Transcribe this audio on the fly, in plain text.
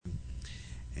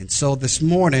And so this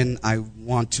morning, I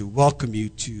want to welcome you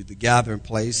to the gathering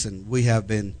place. And we have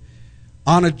been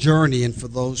on a journey. And for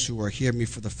those who are hearing me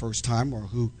for the first time or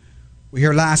who were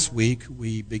here last week,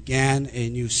 we began a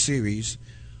new series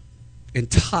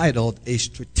entitled A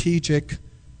Strategic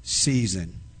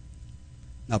Season.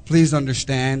 Now, please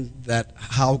understand that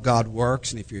how God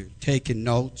works. And if you're taking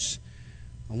notes,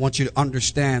 I want you to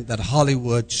understand that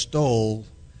Hollywood stole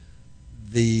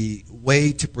the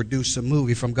way to produce a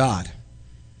movie from God.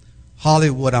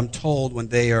 Hollywood, I'm told, when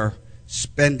they are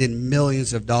spending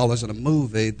millions of dollars on a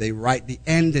movie, they write the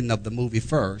ending of the movie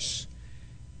first,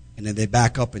 and then they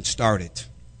back up and start it.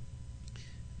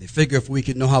 They figure if we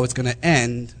can know how it's going to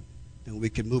end, then we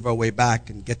can move our way back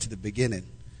and get to the beginning.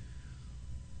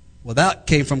 Well, that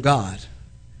came from God,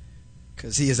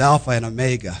 because He is Alpha and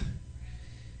Omega.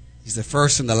 He's the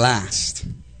first and the last.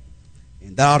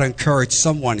 And that ought to encourage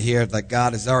someone here that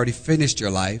God has already finished your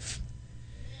life.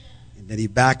 And then He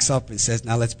backs up and says,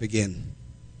 now let's begin.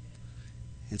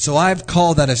 And so I've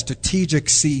called that a strategic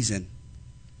season.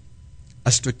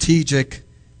 A strategic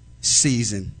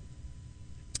season.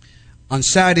 On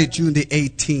Saturday, June the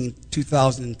 18th,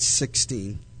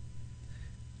 2016,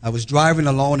 I was driving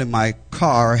alone in my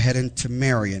car heading to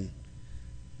Marion,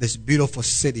 this beautiful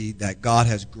city that God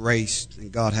has graced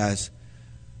and God has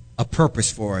a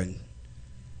purpose for. And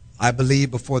I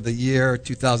believe before the year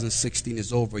 2016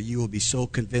 is over, you will be so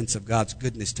convinced of God's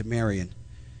goodness to Marion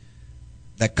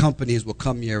that companies will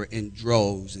come here in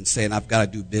droves and saying, I've got to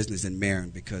do business in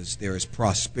Marion because there is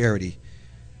prosperity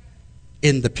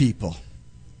in the people.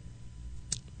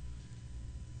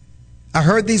 I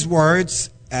heard these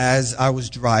words as I was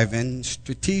driving,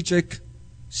 strategic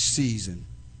season.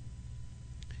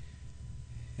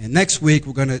 And next week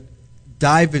we're going to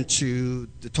dive into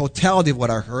the totality of what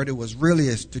I heard. It was really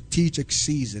a strategic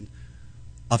season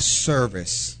of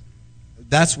service.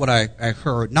 That's what I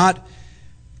heard. Not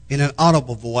in an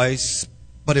audible voice,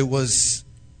 but it was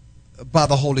by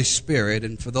the Holy Spirit.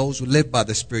 And for those who live by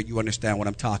the Spirit, you understand what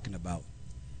I'm talking about.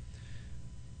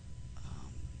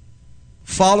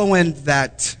 Following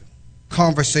that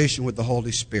conversation with the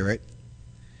Holy Spirit,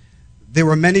 there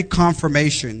were many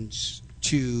confirmations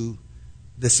to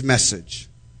this message.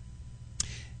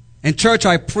 And church,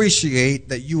 I appreciate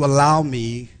that you allow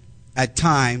me at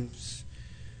times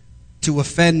to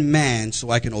offend man so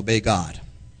I can obey God.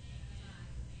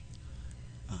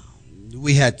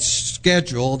 We had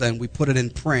scheduled and we put it in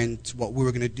print what we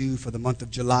were going to do for the month of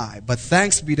July. But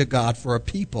thanks be to God for a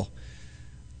people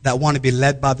that want to be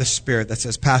led by the Spirit, that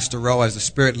says, Pastor Rowe, as the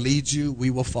Spirit leads you, we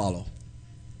will follow.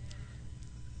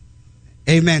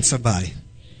 Amen, somebody.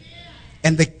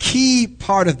 And the key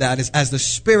part of that is as the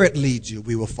Spirit leads you,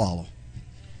 we will follow.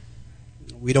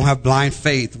 We don't have blind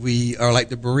faith. We are like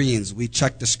the Bereans. We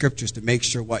check the scriptures to make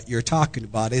sure what you're talking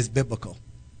about is biblical.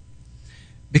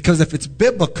 Because if it's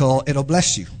biblical, it'll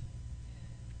bless you.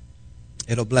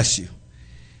 It'll bless you.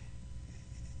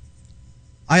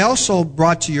 I also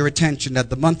brought to your attention that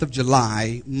the month of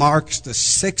July marks the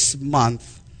 6th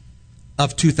month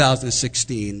of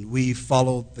 2016. We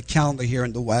follow the calendar here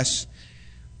in the West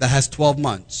that has 12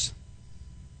 months.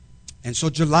 And so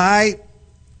July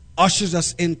ushers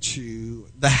us into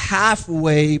the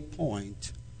halfway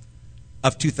point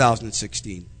of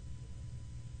 2016.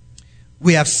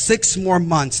 We have 6 more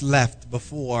months left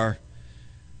before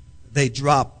they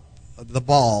drop the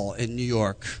ball in New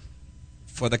York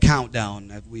for the countdown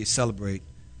as we celebrate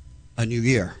a new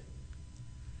year.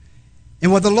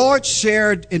 And what the Lord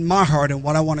shared in my heart and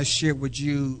what I want to share with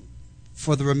you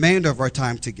for the remainder of our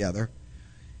time together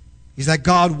is that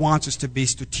God wants us to be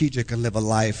strategic and live a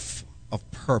life of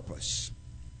purpose.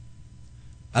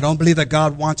 I don't believe that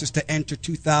God wants us to enter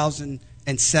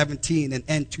 2017 and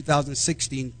end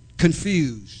 2016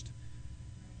 confused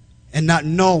and not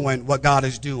knowing what God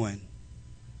is doing.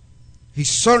 He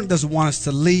certainly doesn't want us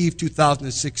to leave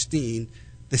 2016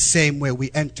 the same way we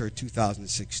enter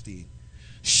 2016.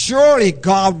 Surely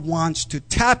God wants to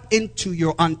tap into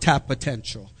your untapped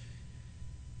potential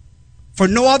for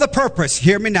no other purpose,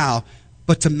 hear me now,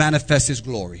 but to manifest His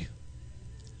glory.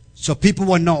 So people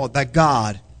will know that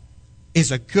God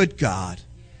is a good God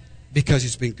because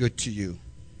He's been good to you.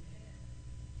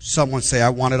 Someone say, I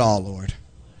want it all, Lord.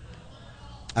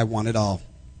 I want it all.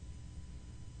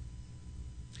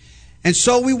 And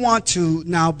so we want to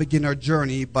now begin our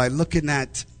journey by looking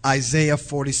at Isaiah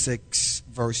 46,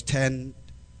 verse 10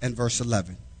 and verse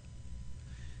 11.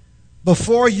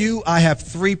 Before you, I have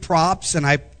 3 props, and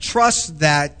I trust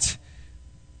that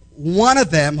one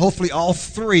of them, hopefully all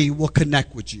 3, will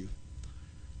connect with you.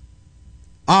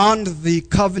 On the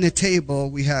covenant table,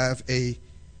 we have a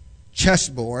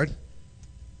chessboard,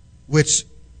 which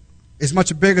is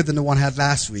much bigger than the one I had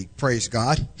last week. Praise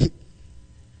God.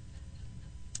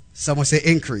 Someone say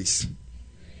increase.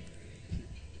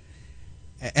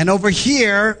 And over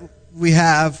here, we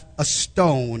have a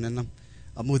stone. And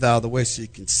I'll move that out of the way so you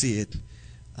can see it.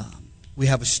 We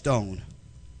have a stone.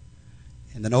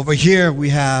 And then over here, we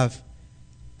have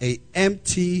an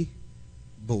empty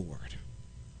board.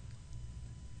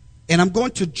 And I'm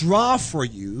going to draw for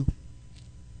you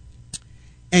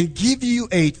and give you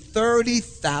a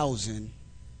 30,000.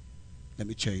 Let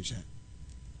me change that.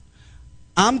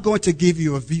 I'm going to give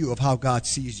you a view of how God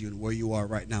sees you and where you are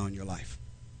right now in your life.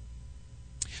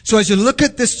 So as you look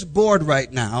at this board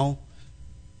right now,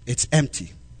 it's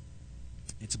empty.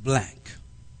 It's blank.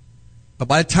 But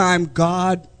by the time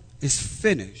God is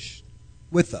finished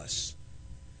with us,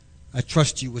 I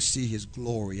trust you will see his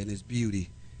glory and his beauty,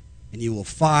 and you will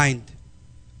find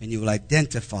and you will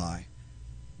identify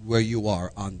where you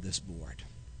are on this board.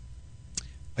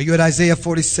 Are you at Isaiah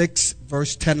 46,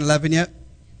 verse 10, 11 yet?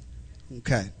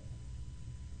 Okay.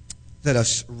 Let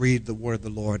us read the word of the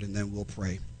Lord, and then we'll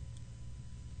pray.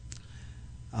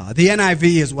 The NIV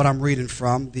is what I'm reading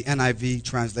from. The NIV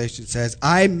translation says,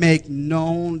 I make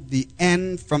known the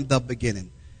end from the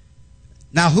beginning.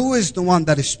 Now, who is the one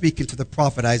that is speaking to the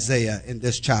prophet Isaiah in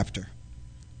this chapter?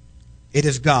 It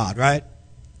is God, right?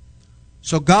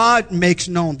 So God makes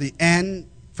known the end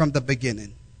from the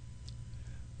beginning.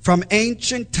 From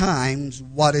ancient times,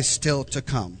 what is still to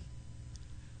come.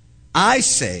 I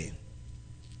say,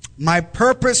 my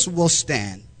purpose will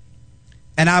stand,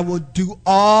 and I will do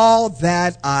all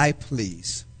that I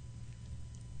please.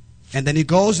 And then he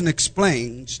goes and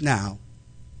explains now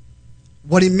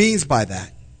what he means by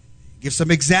that. He gives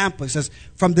some examples. He says,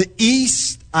 from the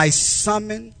east I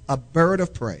summon a bird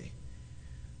of prey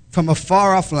from a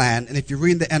far off land. And if you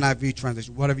read the NIV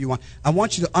translation, whatever you want, I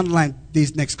want you to underline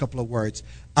these next couple of words.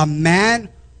 A man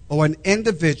or an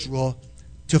individual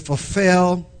to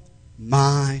fulfill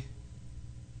my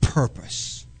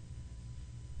purpose.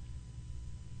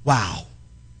 Wow.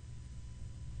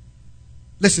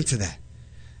 Listen to that.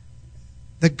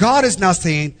 That God is now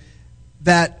saying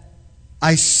that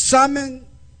I summon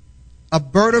a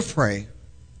bird of prey,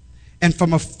 and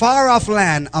from a far off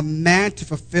land, a man to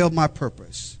fulfill my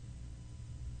purpose.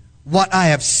 What I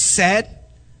have said,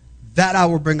 that I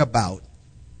will bring about.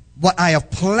 What I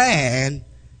have planned,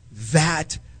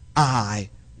 that I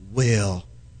will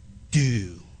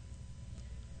do.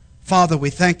 Father, we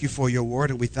thank you for your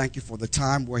word, and we thank you for the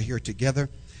time we're here together.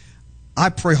 I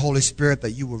pray, Holy Spirit,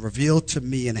 that you will reveal to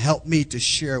me and help me to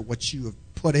share what you have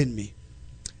put in me.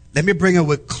 Let me bring it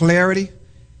with clarity.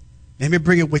 Let me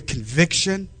bring it with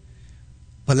conviction.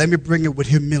 But let me bring it with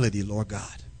humility, Lord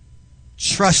God.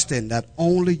 Trusting that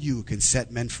only you can set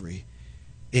men free.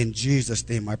 In Jesus'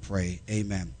 name I pray.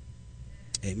 Amen.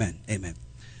 Amen. Amen.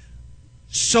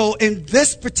 So in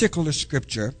this particular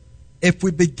scripture, if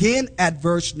we begin at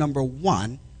verse number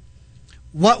 1,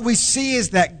 what we see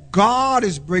is that God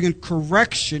is bringing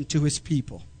correction to his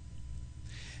people.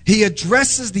 He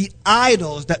addresses the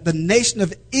idols that the nation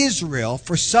of Israel,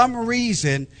 for some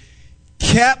reason,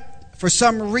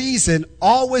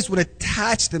 always would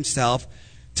attach themselves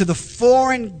to the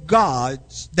foreign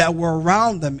gods that were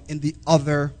around them in the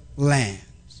other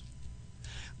lands.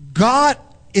 God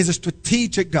is a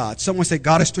strategic God. Someone say,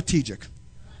 God is strategic.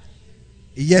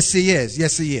 Yes, he is.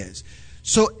 Yes, he is.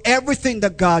 So everything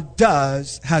that God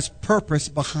does has purpose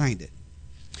behind it.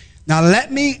 Now,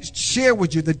 let me share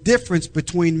with you the difference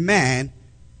between man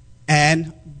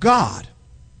and God.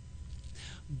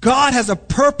 God has a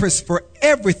purpose for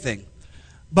everything,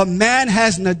 but man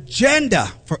has an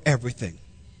agenda for everything.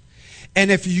 And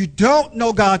if you don't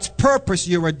know God's purpose,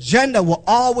 your agenda will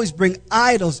always bring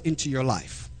idols into your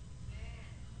life.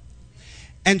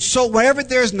 And so wherever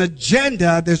there's an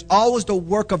agenda, there's always the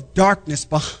work of darkness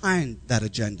behind that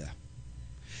agenda.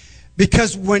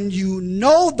 Because when you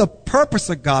know the purpose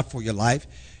of God for your life,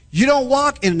 you don't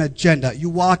walk in an agenda, you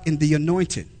walk in the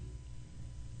anointing.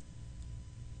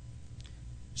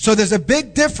 So there's a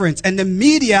big difference, and the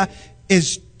media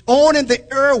is owning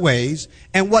the airways,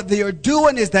 and what they are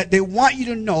doing is that they want you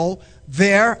to know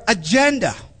their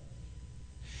agenda.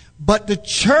 But the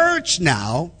church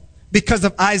now, because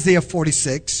of Isaiah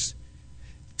 46,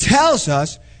 tells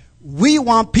us we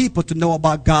want people to know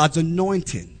about God's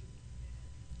anointing.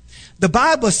 The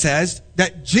Bible says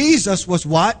that Jesus was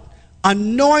what?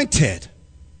 Anointed.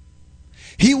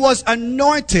 He was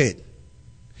anointed.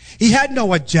 He had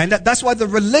no agenda. That's why the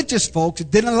religious folks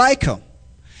didn't like him.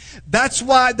 That's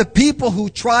why the people who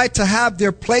tried to have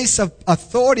their place of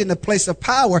authority and the place of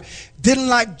power didn't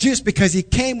like Jesus, because he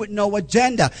came with no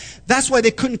agenda. That's why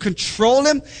they couldn't control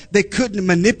him. They couldn't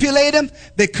manipulate him.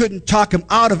 They couldn't talk him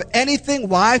out of anything.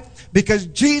 Why? Because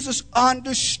Jesus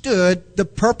understood the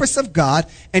purpose of God,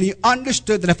 and he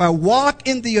understood that if I walk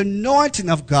in the anointing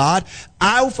of God,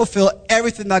 I will fulfill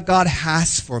everything that God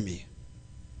has for me.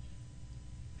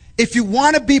 If you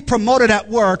want to be promoted at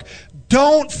work,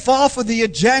 don't fall for the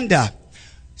agenda.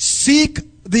 Seek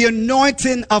the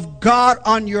anointing of God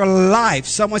on your life.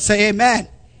 Someone say amen.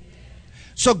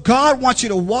 So God wants you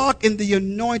to walk in the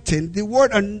anointing. The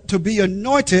word to be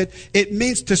anointed, it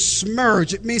means to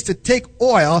smurge. It means to take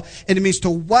oil, and it means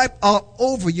to wipe all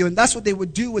over you. And that's what they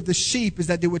would do with the sheep, is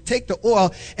that they would take the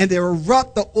oil and they would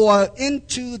rub the oil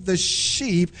into the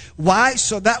sheep. Why?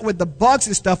 So that way the bugs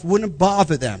and stuff wouldn't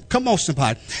bother them. Come on,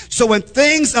 somebody. So when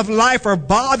things of life are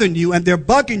bothering you and they're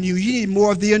bugging you, you need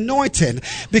more of the anointing.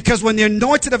 Because when the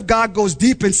anointing of God goes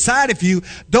deep inside of you,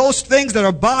 those things that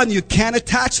are bothering you can't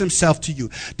attach themselves to you.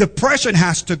 Depression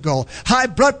has to go. High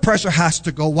blood pressure has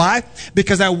to go. Why?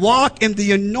 Because I walk in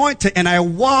the anointing, and I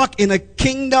walk in a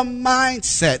kingdom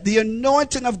mindset. The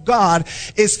anointing of God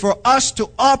is for us to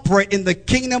operate in the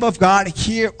kingdom of God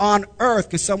here on earth.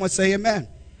 Can someone say amen?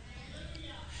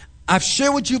 I've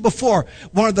shared with you before,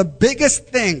 one of the biggest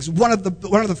things, one of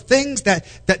the things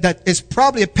that is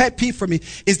probably a pet peeve for me,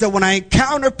 is that when I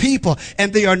encounter people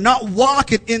and they are not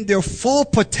walking in their full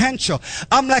potential,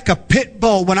 I'm like a pit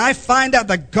bull. When I find out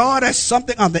that God has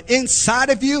something on the inside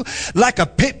of you, like a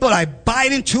pit bull, I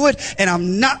bite into it, and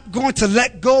I'm not going to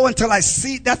let go until I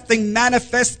see that thing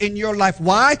manifest in your life.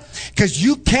 Why? Because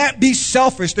you can't be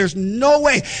selfish. There's no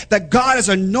way that God has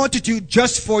anointed you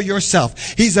just for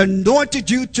yourself. He's anointed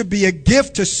you to be a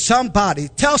gift to somebody.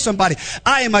 Tell somebody,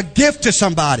 I am a gift to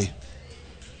somebody.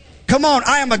 Come on,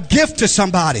 I am a gift to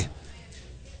somebody.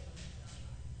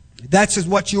 That's just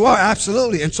what you are,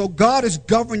 absolutely. And so God is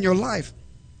governing your life.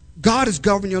 God is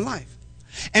governing your life.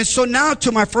 And so now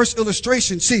to my first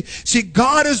illustration. See,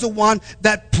 God is the one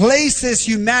that places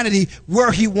humanity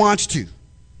where he wants to.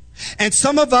 And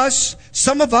some of us,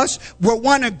 we're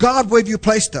wondering, God, where have you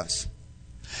placed us?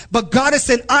 But God has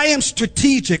said, I am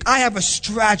strategic. I have a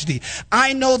strategy.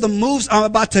 I know the moves I'm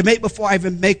about to make before I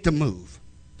even make the move.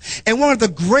 And one of the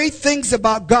great things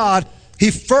about God, he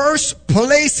first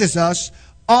places us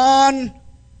on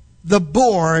the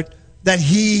board that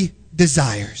he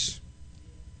desires.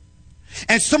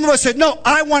 And some of us said, no,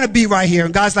 I want to be right here.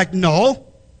 And God's like, no,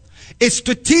 it's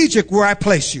strategic where I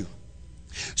place you.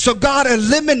 So God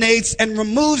eliminates and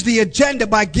removes the agenda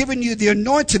by giving you the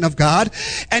anointing of God.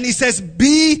 And he says,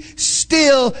 be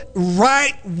still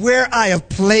right where I have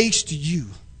placed you.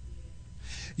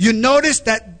 You notice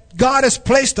that God has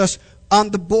placed us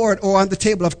on the board or on the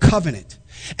table of covenant.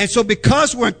 And so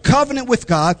because we're in covenant with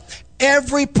God,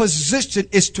 every position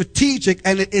is strategic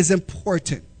and it is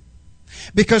important.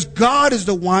 Because God is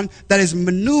the one that is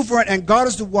maneuvering, and God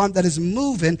is the one that is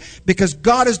moving, because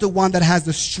God is the one that has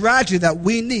the strategy that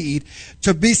we need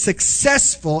to be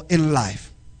successful in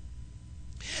life.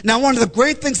 Now, one of the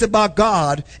great things about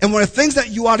God, and one of the things that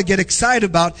you ought to get excited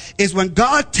about, is when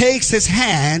God takes his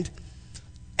hand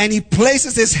and he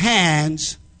places his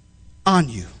hands on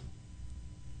you.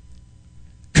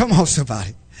 Come on,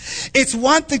 somebody. It's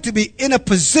one thing to be in a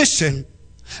position,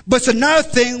 but it's another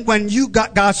thing when you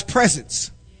got God's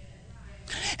presence.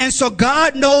 And so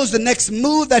God knows the next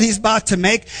move that he's about to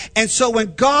make. And so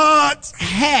when God's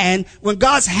hand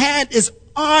is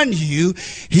on you,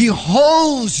 he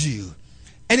holds you.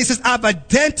 And he says, I've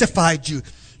identified you.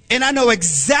 And I know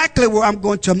exactly where I'm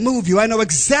going to move you. I know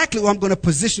exactly where I'm going to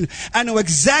position you. I know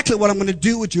exactly what I'm going to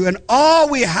do with you. And all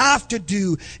we have to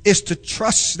do is to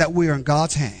trust that we are in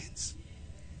God's hands.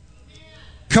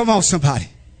 Come on, somebody.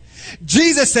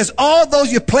 Jesus says, all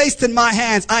those you placed in my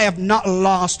hands, I have not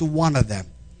lost one of them.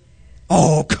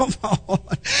 Oh, come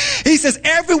on. He says,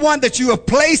 everyone that you have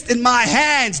placed in my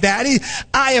hands, Daddy,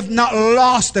 I have not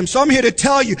lost them. So I'm here to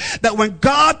tell you that when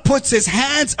God puts his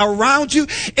hands around you,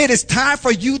 it is time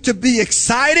for you to be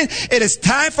excited. It is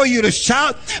time for you to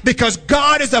shout, because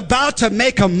God is about to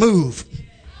make a move.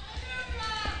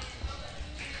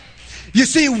 You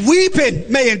see,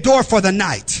 weeping may endure for the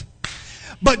night,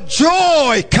 but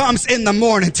joy comes in the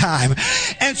morning time.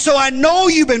 And so I know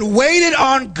you've been waiting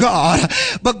on God,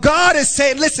 but God is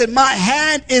saying, listen, my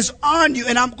hand is on you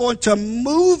and I'm going to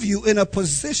move you in a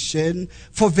position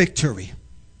for victory.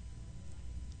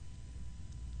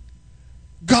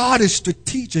 God is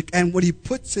strategic, and when he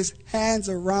puts his hands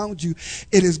around you,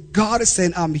 it is God is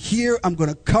saying, I'm here, I'm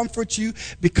going to comfort you,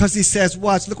 because he says,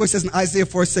 watch, look what it says in Isaiah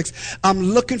 4:6, I'm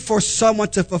looking for someone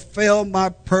to fulfill my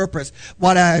purpose.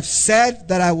 What I have said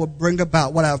that I will bring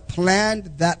about, what I have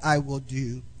planned that I will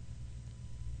do.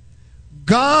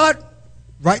 God,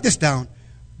 write this down,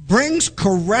 brings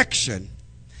correction.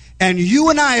 And you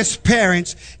and I as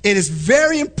parents, it is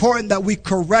very important that we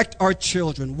correct our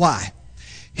children. Why?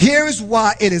 Here is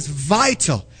why it is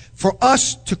vital for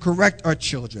us to correct our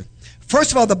children.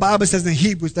 First of all, the Bible says in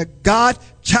Hebrews that God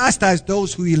chastises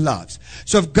those who he loves.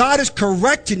 So if God is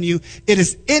correcting you, it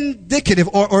is indicative,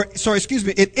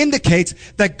 it indicates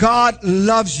that God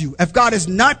loves you. If God is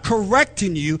not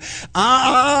correcting you,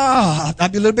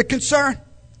 I'd be a little bit concerned.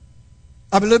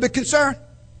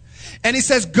 And he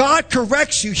says God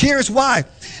corrects you. Here's why.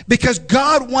 Because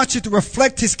God wants you to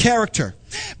reflect his character.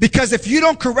 Because if you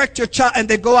don't correct your child and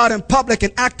they go out in public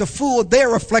and act a fool, they're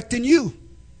reflecting you.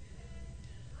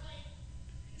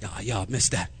 Y'all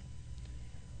missed that.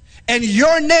 And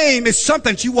your name is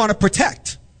something that you want to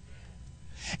protect.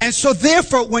 And so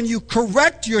therefore, when you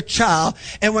correct your child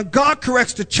and when God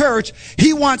corrects the church,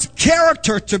 he wants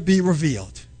character to be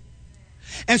revealed.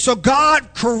 And so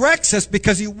God corrects us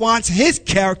because he wants his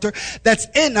character that's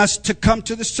in us to come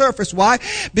to the surface. Why?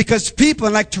 Because people,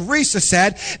 like Teresa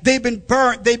said, they've been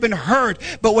burnt, they've been hurt.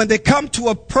 But when they come to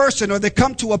a person or they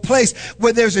come to a place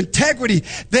where there's integrity,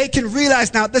 they can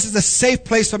realize now this is a safe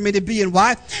place for me to be in.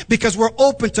 Why? Because we're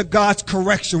open to God's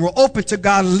correction. We're open to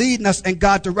God leading us and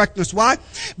God directing us. Why?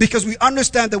 Because we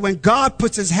understand that when God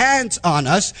puts his hands on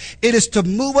us, it is to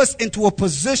move us into a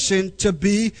position to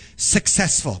be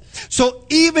successful. So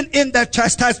even in that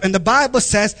chastisement, the Bible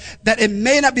says that it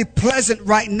may not be pleasant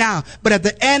right now, but at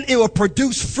the end it will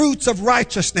produce fruits of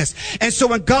righteousness. And so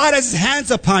when God has his hands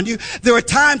upon you, there are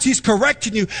times he's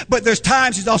correcting you, but there's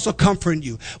times he's also comforting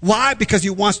you. Why? Because he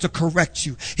wants to correct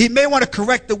you. He may want to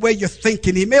correct the way you're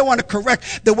thinking. He may want to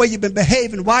correct the way you've been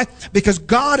behaving. Why? Because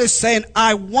God is saying,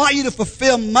 I want you to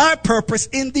fulfill my purpose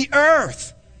in the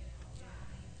earth.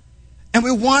 And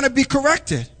we want to be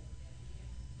corrected.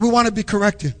 We want to be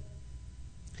corrected.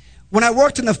 When I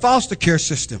worked in the foster care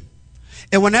system,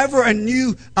 and whenever a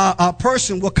new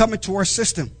person will come into our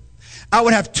system, I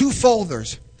would have two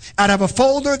folders. I'd have a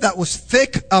folder that was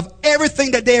thick of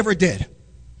everything that they ever did.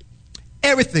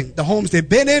 Everything. The homes they've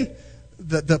been in,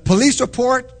 the police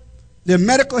report, their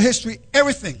medical history,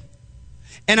 everything.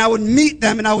 And I would meet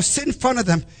them, and I would sit in front of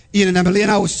them, Ian and Emily, and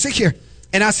I would sit here.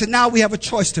 And I said, now we have a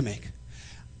choice to make.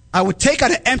 I would take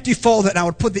out an empty folder, and I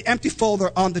would put the empty folder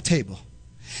on the table.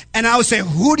 And I would say,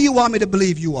 who do you want me to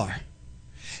believe you are?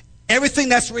 Everything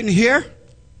that's written here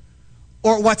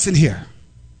or what's in here?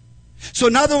 So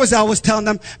in other words, I was telling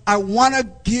them, I want to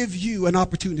give you an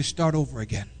opportunity to start over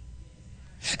again.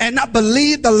 And not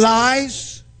believe the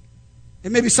lies.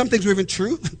 And maybe some things were even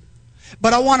true.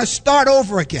 But I want to start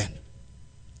over again.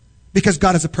 Because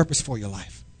God has a purpose for your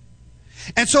life.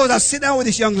 And so as I was sitting down with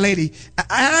this young lady, I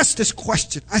asked this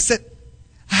question. I said,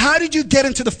 how did you get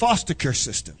into the foster care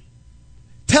system?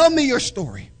 Tell me your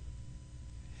story.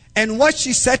 And what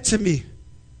she said to me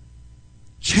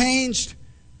changed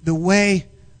the way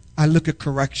I look at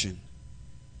correction.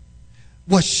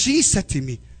 What she said to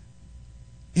me,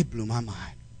 it blew my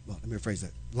mind. Well, let me rephrase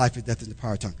that. Life and death is in the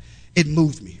power of the tongue. It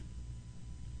moved me.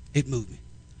 It moved me.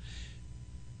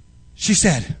 She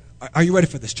said, are you ready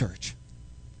for this, church?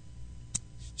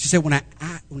 She said, when I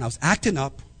was acting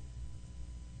up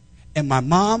and my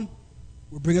mom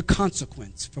would bring a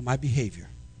consequence for my behavior,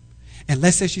 and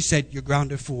let's say she said, you're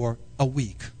grounded for a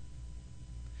week.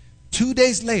 2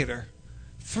 days later,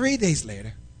 3 days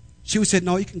later, she would say,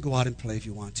 no, you can go out and play if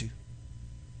you want to.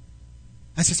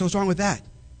 I said, so what's wrong with that?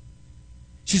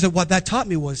 She said, what that taught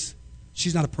me was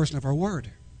she's not a person of her word.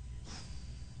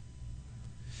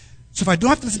 So if I don't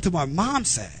have to listen to what my mom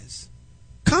says,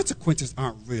 consequences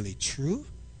aren't really true.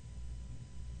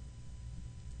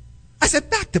 I said,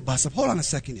 back the bus up. Hold on a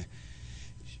second here.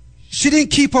 She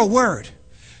didn't keep her word.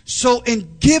 So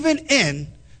in giving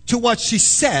in to what she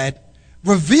said,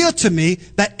 revealed to me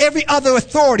that every other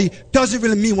authority doesn't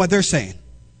really mean what they're saying.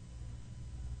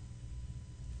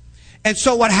 And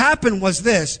so what happened was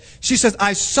this. She says,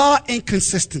 I saw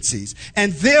inconsistencies,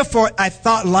 and therefore I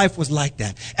thought life was like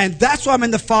that. And that's why I'm in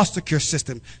the foster care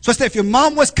system. So I said, if your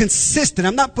mom was consistent,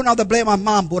 I'm not putting all the blame on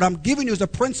mom, but what I'm giving you is a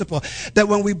principle that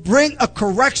when we bring a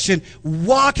correction,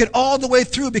 walk it all the way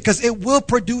through, because it will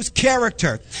produce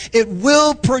character. It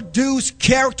will produce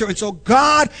character. And so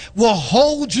God will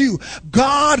hold you.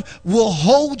 God will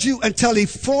hold you until he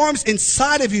forms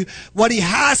inside of you what he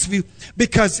has for you,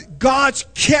 because God's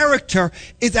character character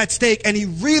is at stake. And he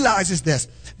realizes this,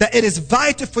 that it is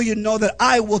vital for you to know that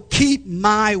I will keep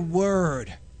my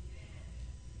word.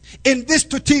 In this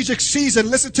strategic season,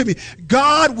 listen to me,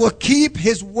 God will keep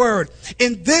his word.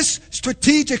 In this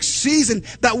strategic season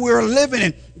that we're living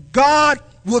in, God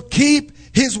will keep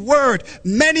his word.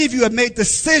 Many of you have made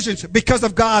decisions because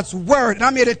of God's word. And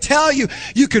I'm here to tell you,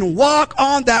 you can walk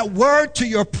on that word to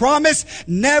your promise.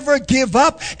 Never give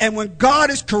up. And when God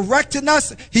is correcting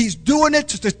us, he's doing it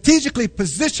to strategically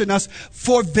position us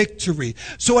for victory.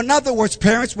 So in other words,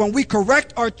 parents, when we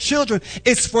correct our children,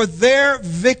 it's for their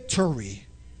victory.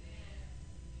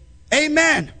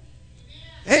 Amen.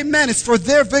 Amen. It's for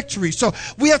their victory. So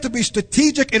we have to be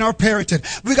strategic in our parenting.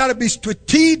 We got to be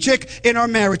strategic in our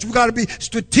marriage. We got to be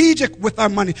strategic with our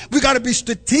money. We got to be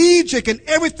strategic in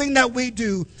everything that we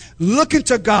do, looking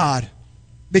to God,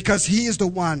 because he is the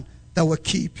one that will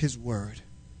keep his word.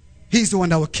 He's the one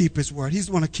that will keep his word. He's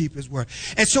the one to keep his word.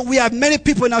 And so we have many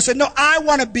people now say, no, I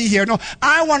want to be here. No,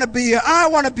 I want to be here. I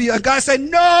want to be here. And God said,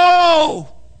 no.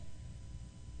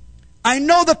 I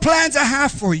know the plans I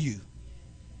have for you.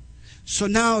 So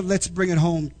now let's bring it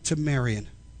home to Marion.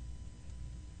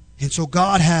 And so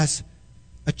God has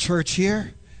a church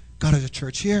here. God has a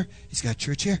church here. He's got a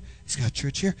church here. He's got a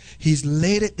church here. He's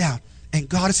laid it down. And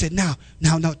God has said, now,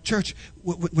 church,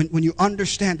 when you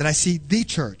understand that I see the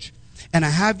church and I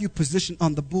have you positioned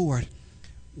on the board,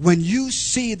 when you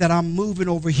see that I'm moving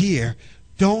over here,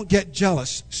 don't get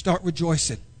jealous. Start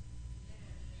rejoicing.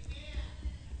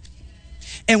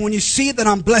 And when you see that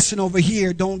I'm blessing over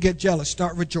here, don't get jealous.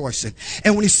 Start rejoicing.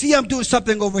 And when you see I'm doing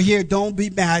something over here, don't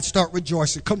be mad. Start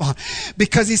rejoicing. Come on.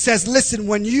 Because he says, listen,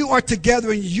 when you are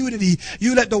together in unity,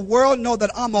 you let the world know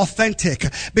that I'm authentic.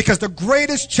 Because the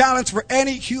greatest challenge for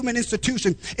any human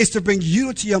institution is to bring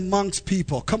unity amongst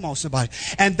people. Come on, somebody.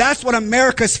 And that's what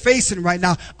America is facing right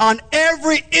now. On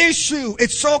every issue,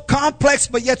 it's so complex,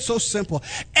 but yet so simple.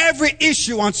 Every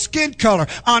issue on skin color,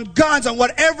 on guns, on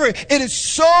whatever, it is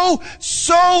so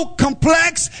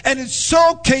complex and it's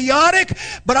so chaotic.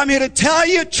 But I'm here to tell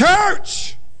you,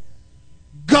 church,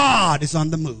 God is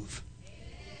on the move.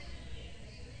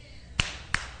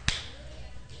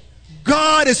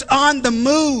 God is on the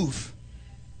move.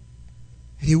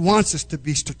 And he wants us to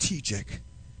be strategic.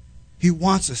 He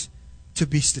wants us to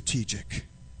be strategic.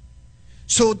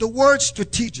 So the word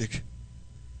strategic,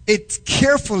 it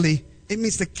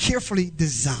means to carefully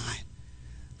design.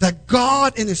 That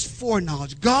God in his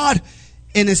foreknowledge, God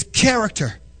in his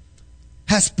character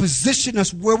has positioned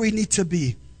us where we need to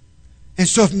be. And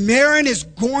so if Marion is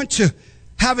going to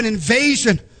have an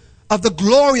invasion of the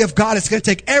glory of God, it's going to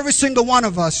take every single one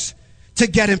of us to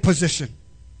get in position.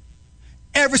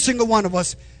 Every single one of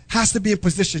us has to be in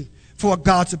position for what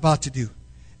God's about to do.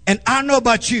 And I don't know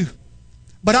about you,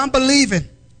 but I'm believing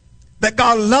that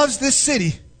God loves this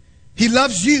city. He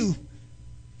loves you.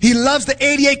 He loves the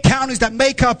 88 counties that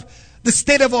make up the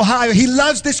state of Ohio. He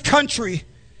loves this country.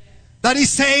 That he's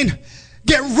saying,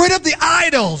 get rid of the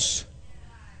idols.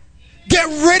 Get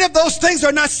rid of those things that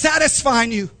are not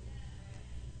satisfying you.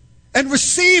 And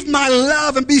receive my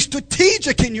love and be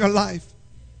strategic in your life.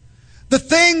 The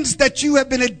things that you have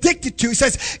been addicted to. He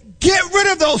says, get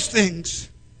rid of those things.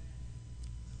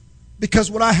 Because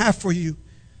what I have for you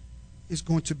is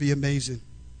going to be amazing.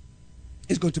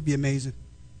 It's going to be amazing.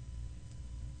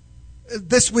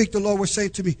 This week the Lord was saying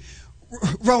to me,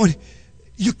 Rowan,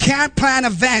 you can't plan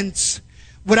events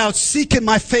without seeking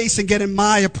my face and getting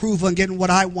my approval and getting what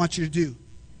I want you to do.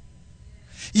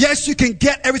 Yes, you can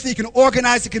get everything, you can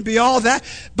organize, it can be all that,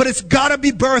 but it's got to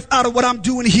be birthed out of what I'm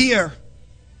doing here.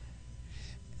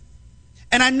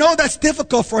 And I know that's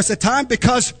difficult for us at times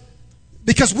because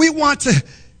we want to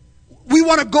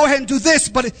go ahead and do this,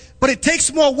 but it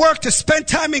takes more work to spend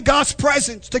time in God's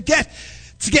presence, to get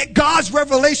God's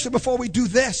revelation before we do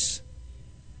this.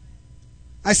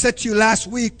 I said to you last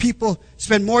week, people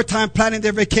spend more time planning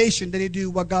their vacation than they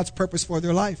do what God's purpose for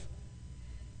their life.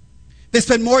 They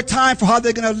spend more time for how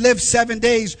they're going to live 7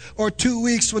 days or 2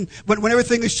 weeks when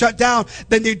everything is shut down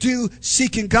than they do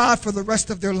seeking God for the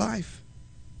rest of their life.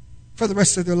 For the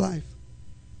rest of their life.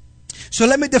 So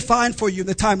let me define for you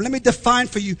let me define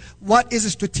for you what is a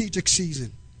strategic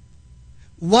season.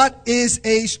 What is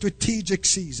a strategic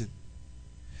season?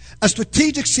 A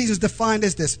strategic season is defined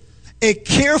as this: a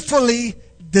carefully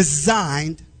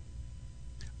designed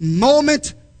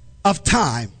moment of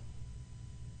time.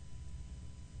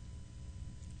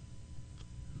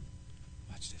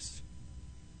 Watch this.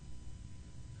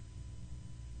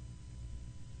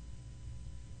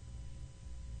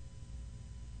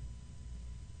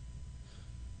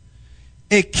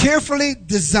 A carefully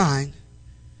designed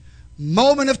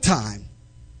moment of time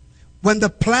when the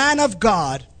plan of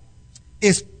God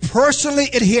is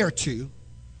personally adhered to,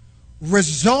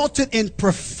 resulted in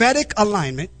prophetic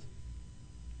alignment.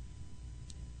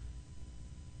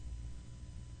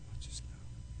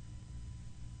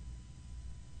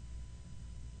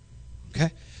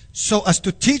 Okay? So a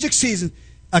strategic season,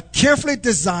 a carefully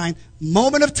designed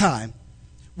moment of time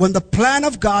when the plan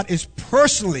of God is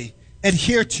personally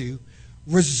adhered to,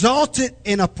 resulted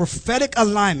in a prophetic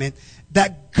alignment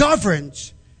that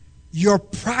governs your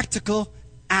practical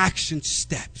action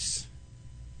steps.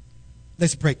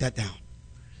 Let's break that down.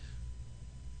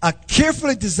 A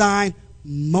carefully designed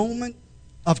moment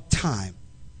of time,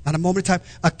 not a moment of time,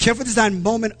 a carefully designed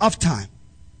moment of time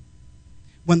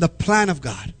when the plan of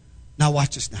God. Now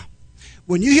watch this now.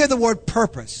 When you hear the word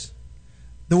purpose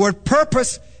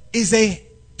is a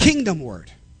kingdom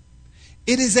word.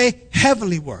 It is a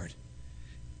heavenly word.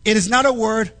 It is not a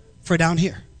word for down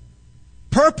here.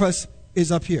 Purpose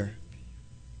is up here.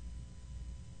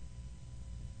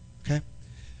 Okay?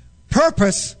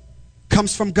 Purpose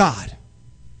comes from God.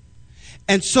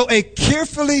 And so a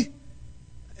carefully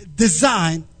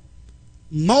designed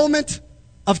moment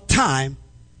of time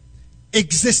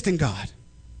exists in God.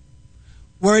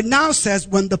 Where it now says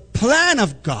when the plan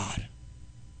of God,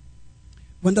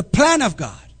 when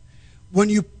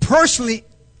you personally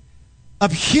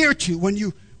adhere to, when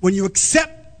you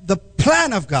accept the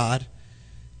plan of God,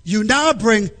 you now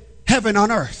bring heaven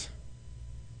on earth.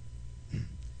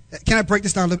 Can I break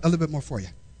this down a little bit more for you?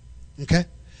 Okay?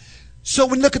 So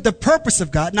when you look at the purpose of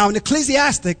God, now in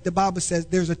Ecclesiastic, the Bible says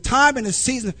there's a time and a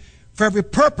season for every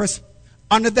purpose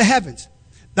under the heavens.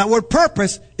 That word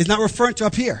purpose is not referring to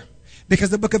up here, because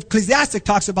the book of Ecclesiastic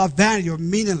talks about vanity or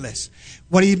meaningless.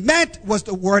 What he meant was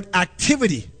the word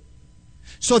activity.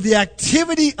 So the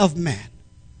activity of man.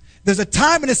 There's a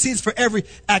time and a season for every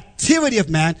activity of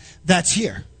man that's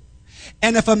here.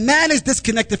 And if a man is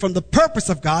disconnected from the purpose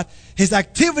of God, his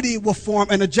activity will form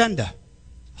an agenda.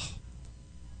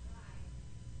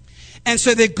 And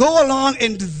so they go along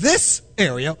in this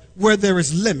area where there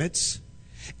is limits,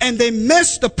 and they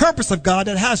miss the purpose of God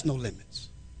that has no limits.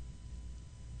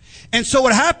 And so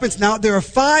what happens now, there are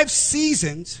 5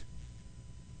 seasons.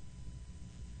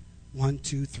 1,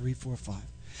 2, 3, 4, 5.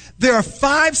 There are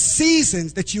 5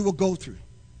 seasons that you will go through.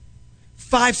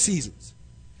 5 seasons.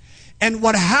 And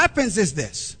what happens is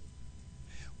this.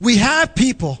 We have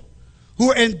people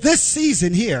who are in this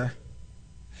season here,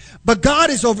 but God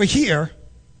is over here,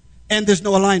 and there's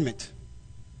no alignment.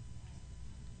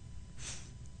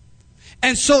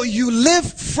 And so you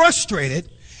live frustrated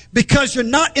because you're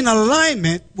not in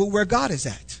alignment with where God is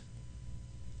at.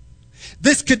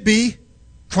 This could be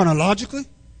chronologically.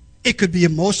 It could be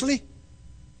emotionally.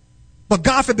 But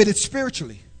God forbid it's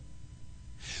spiritually.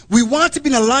 We want to be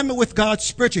in alignment with God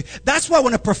spiritually. That's why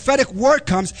when a prophetic word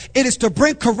comes, it is to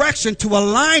bring correction, to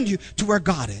align you to where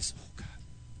God is.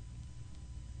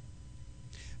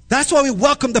 That's why we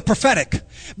welcome the prophetic,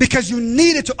 because you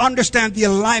needed to understand the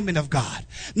alignment of God.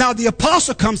 Now the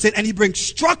apostle comes in and he brings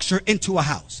structure into a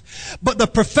house. But the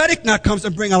prophetic now comes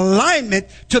and brings alignment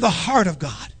to the heart of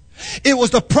God. It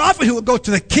was the prophet who would go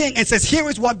to the king and says, here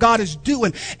is what God is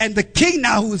doing. And the king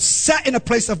now, who is sat in a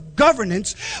place of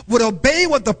governance, would obey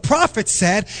what the prophet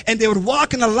said, and they would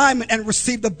walk in alignment and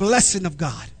receive the blessing of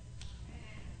God.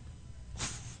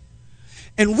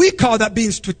 And we call that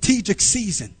being strategic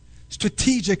season.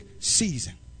 Strategic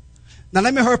season. Now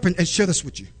let me hurry up and share this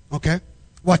with you. Okay?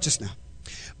 Watch this now.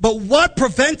 But what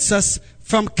prevents us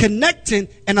from connecting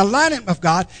and aligning with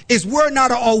God is we're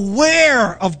not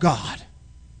aware of God.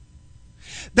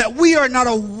 That we are not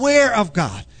aware of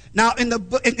God. Now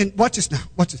watch this now.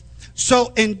 Watch this.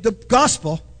 So in the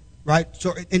gospel, right?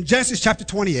 So in Genesis chapter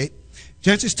 28,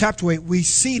 Genesis chapter 8, we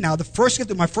see now,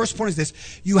 my first point is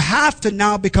this. You have to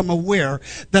now become aware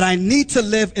that I need to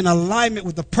live in alignment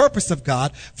with the purpose of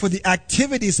God for the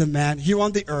activities of man here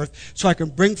on the earth so I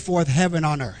can bring forth heaven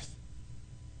on earth.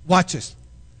 Watch this.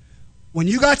 When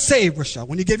you got saved, Rochelle,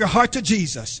 when you gave your heart to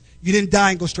Jesus, you didn't die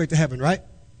and go straight to heaven, right?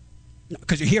 No,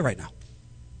 because you're here right now.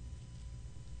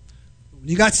 When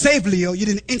you got saved, Leo, you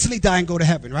didn't instantly die and go to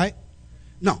heaven, right?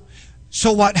 No.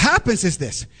 So what happens is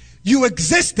this. You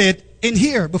existed in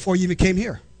here before you even came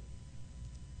here.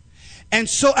 And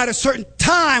so at a certain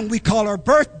time we call our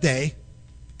birthday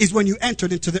is when you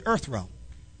entered into the earth realm.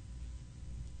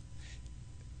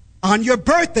 On your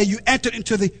birthday, you entered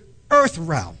into the earth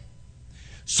realm.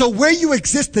 So where you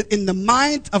existed in the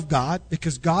mind of God,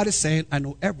 because God is saying, I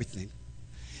know everything.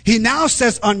 He now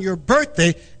says on your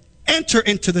birthday, enter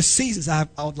into the seasons I have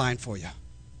outlined for you.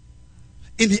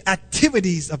 In the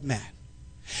activities of man.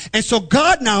 And so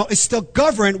God now is still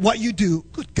governing what you do.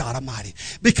 Good God Almighty.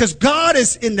 Because God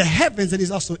is in the heavens and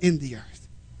he's also in the earth.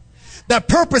 That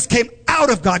purpose came out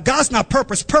of God. God's not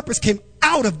purpose. Purpose came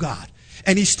out of God.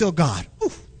 And he's still God.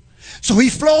 Ooh. So he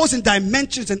flows in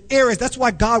dimensions and areas. That's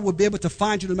why God will be able to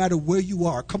find you no matter where you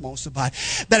are. Come on, somebody.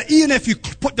 That even if you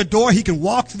put the door, he can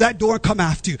walk through that door and come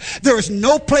after you. There is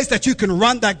no place that you can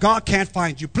run that God can't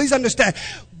find you. Please understand,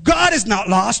 God is not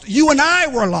lost. You and I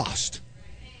were lost.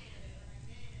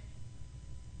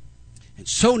 And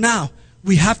so now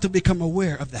we have to become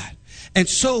aware of that. And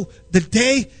so the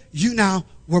day you now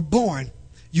were born,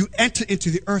 you entered into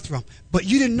the earth realm. But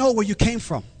you didn't know where you came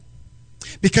from.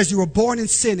 Because you were born in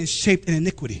sin and shaped in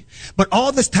iniquity. But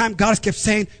all this time, God has kept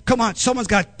saying, come on, someone's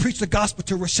got to preach the gospel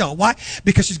to Rochelle. Why?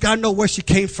 Because she's got to know where she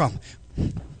came from.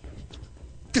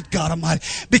 Good God Almighty.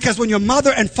 Because when your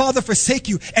mother and father forsake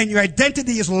you and your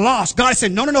identity is lost, God is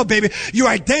saying, no, baby. Your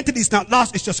identity is not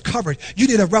lost. It's just covered. You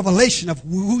need a revelation of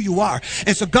who you are.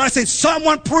 And so God is saying,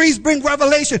 someone please bring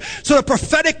revelation. So the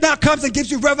prophetic now comes and gives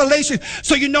you revelation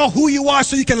so you know who you are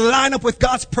so you can line up with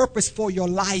God's purpose for your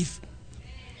life.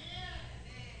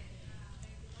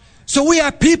 So we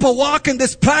have people walking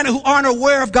this planet who aren't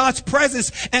aware of God's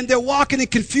presence, and they're walking in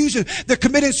confusion. They're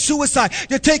committing suicide.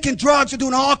 They're taking drugs. They're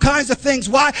doing all kinds of things.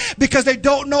 Why? Because they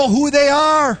don't know who they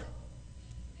are.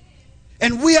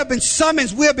 And we have been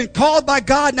summoned. We have been called by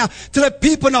God now to let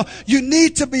people know you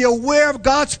need to be aware of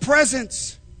God's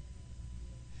presence.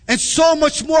 And so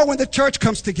much more when the church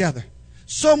comes together.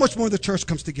 So much more when the church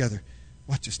comes together.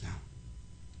 Watch this now.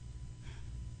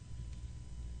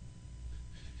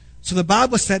 So the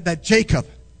Bible said that Jacob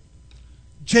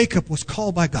was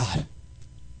called by God.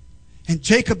 And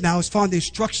Jacob now has found the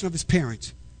instruction of his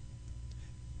parents.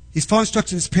 He's found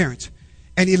instruction of his parents.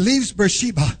 And he leaves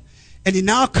Beersheba. And he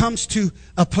now comes to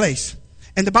a place.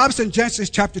 And the Bible says in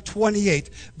Genesis chapter 28,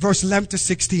 verse 11 to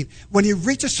 16. When he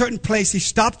reached a certain place, he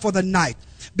stopped for the night.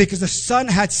 Because the sun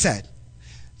had set.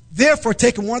 Therefore,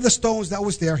 taking one of the stones that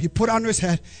was there, he put it under his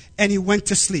head. And he went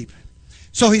to sleep.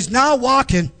 So he's now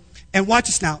walking. And watch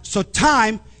this now. So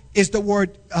time is the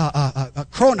word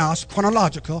chronos,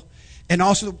 chronological, and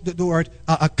also the word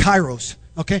kairos.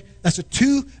 Okay? That's the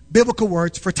two biblical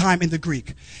words for time in the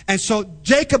Greek. And so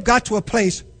Jacob got to a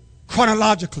place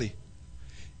chronologically.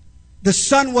 The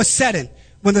sun was setting.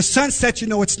 When the sun sets, you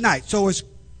know it's night. So it's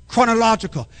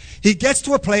chronological. He gets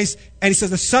to a place and he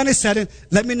says, the sun is setting.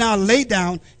 Let me now lay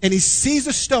down. And he sees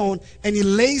a stone and he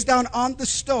lays down on the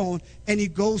stone and he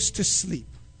goes to sleep.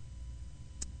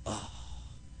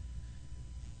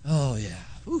 Oh, yeah.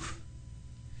 Whew.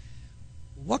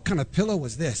 What kind of pillow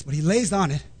was this? But he lays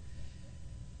on it,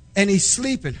 and he's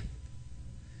sleeping.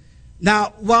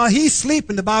 Now, while he's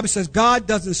sleeping, the Bible says God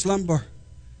doesn't slumber.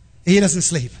 He doesn't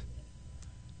sleep.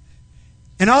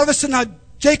 And all of a sudden, now,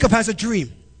 Jacob has a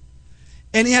dream.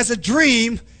 And he has a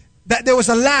dream that there was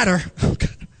a ladder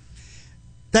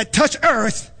that touched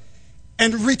earth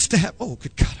and reached to heaven. Oh,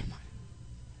 good God Almighty.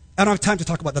 I don't have time to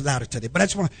talk about the ladder today, but I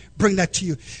just want to bring that to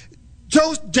you.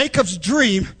 Jacob's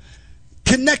dream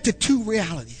connected two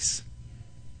realities.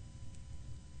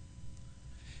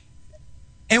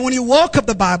 And when he woke up,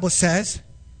 the Bible says,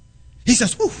 he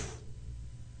says, whew,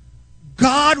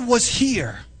 God was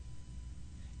here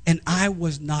and I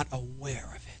was not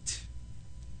aware of it.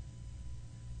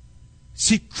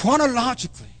 See,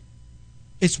 chronologically,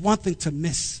 it's one thing to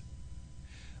miss,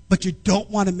 but you don't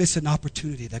want to miss an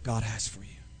opportunity that God has for you.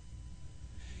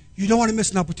 You don't want to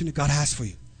miss an opportunity God has for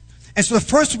you. And so the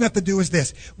first thing we have to do is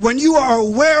this. When you are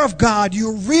aware of God,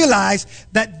 you realize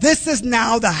that this is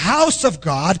now the house of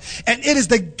God, and it is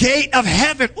the gate of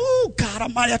heaven. Oh, God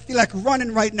Almighty, I feel like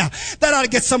running right now. That ought to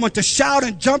get someone to shout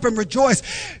and jump and rejoice.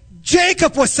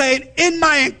 Jacob was saying, in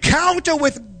my encounter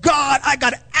with God, I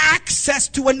got access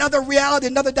to another reality,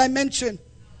 another dimension.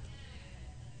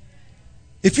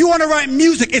 If you want to write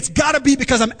music, it's got to be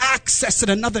because I'm accessing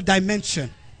another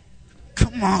dimension.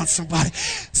 Come on, somebody.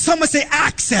 Someone say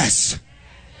access.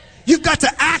 You've got to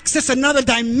access another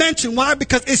dimension. Why?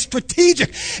 Because it's strategic,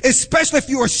 especially if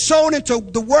you are sown into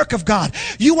the work of God.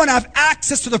 You want to have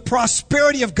access to the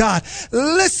prosperity of God.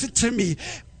 Listen to me.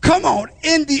 Come on.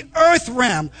 In the earth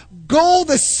realm,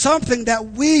 gold is something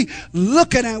that we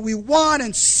look at and we want,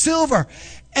 and silver.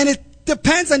 And it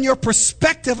depends on your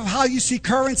perspective of how you see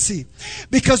currency.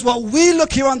 Because what we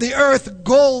look here on the earth,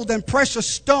 gold and precious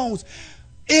stones,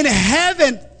 in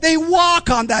heaven, they walk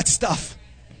on that stuff.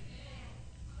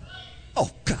 Oh,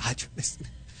 God. Listen.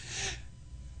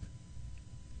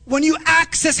 When you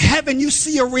access heaven, you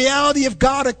see a reality of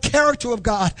God, a character of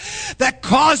God that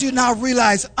causes you now to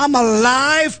realize I'm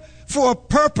alive for a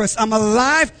purpose. I'm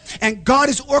alive, and God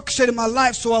is orchestrating my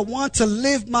life, so I want to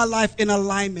live my life in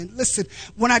alignment. Listen,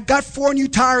 when I got 4 new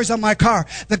tires on my car,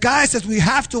 the guy says, we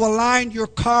have to align your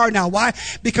car now. Why?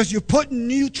 Because you're putting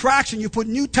new traction, you put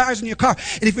new tires in your car,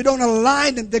 and if you don't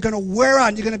align them, they're going to wear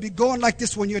out. You're going to be going like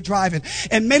this when you're driving.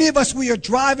 And many of us, we are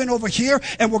driving over here,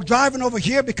 and we're driving over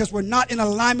here because we're not in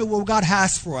alignment with what God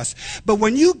has for us. But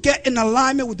when you get in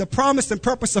alignment with the promise and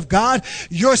purpose of God,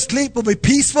 your sleep will be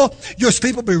peaceful, your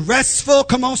sleep will be restful.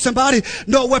 Come on, somebody.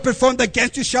 No weapon formed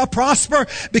against you shall prosper,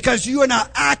 because you are now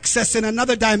accessing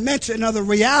another dimension, another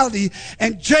reality.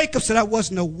 And Jacob said, I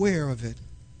wasn't aware of it.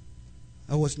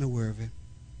 I wasn't aware of it.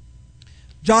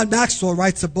 John Maxwell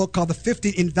writes a book called The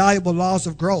 50 Invaluable Laws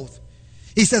of Growth.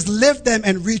 He says, live them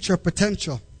and reach your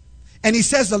potential. And he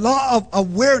says the law of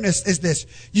awareness is this: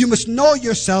 you must know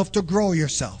yourself to grow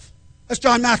yourself. That's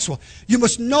John Maxwell. You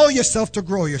must know yourself to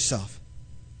grow yourself.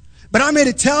 But I'm here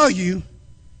to tell you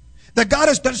that God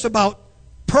is not just about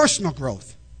personal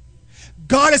growth.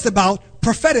 God is about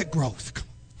prophetic growth.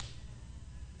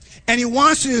 And he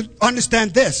wants you to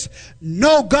understand this: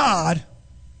 know God,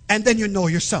 and then you know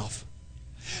yourself.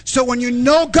 So when you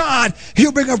know God,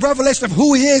 he'll bring a revelation of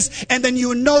who he is, and then you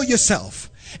will know yourself.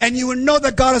 And you will know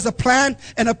that God has a plan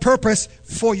and a purpose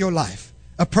for your life.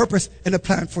 A purpose and a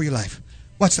plan for your life.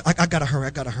 Watch, I gotta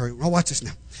hurry. Well, watch this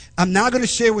now. I'm now going to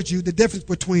share with you the difference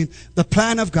between the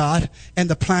plan of God and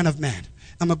the plan of man.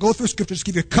 I'm going to go through scripture, just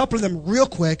give you a couple of them real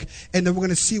quick, and then we're going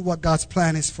to see what God's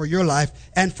plan is for your life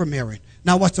and for Mary.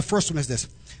 Now, what's the first one is this.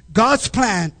 God's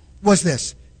plan was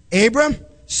this: Abram,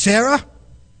 Sarah,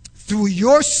 through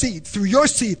your seed,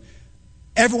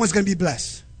 everyone's going to be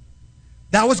blessed.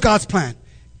 That was God's plan.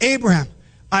 Abraham,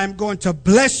 I am going to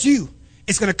bless you.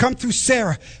 It's going to come through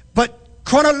Sarah. But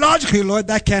chronologically, Lord,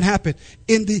 that can't happen.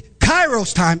 In the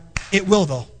Kairos time, it will,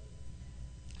 though.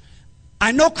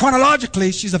 I know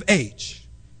chronologically she's of age.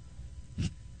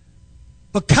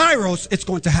 But Kairos, it's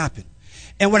going to happen.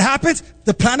 And what happens?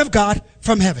 The plan of God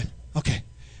from heaven. Okay.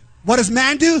 What does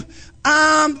man do?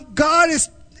 God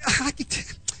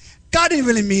didn't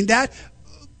really mean that.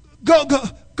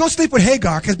 Go sleep with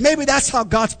Hagar, because maybe that's how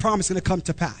God's promise is going to come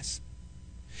to pass.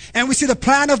 And we see the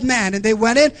plan of man, and they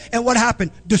went in, and what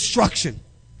happened? Destruction,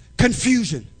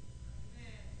 confusion,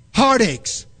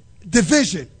 heartaches,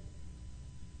 division.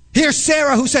 Here's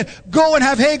Sarah, who said, go and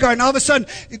have Hagar, and all of a sudden,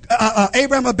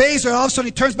 Abraham obeys her, and all of a sudden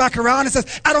he turns back around and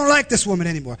says, I don't like this woman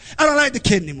anymore. I don't like the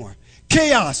kid anymore.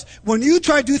 Chaos. When you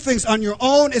try to do things on your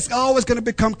own, it's always going to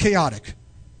become chaotic.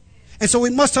 And so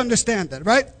we must understand that,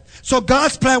 right? So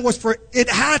God's plan was for it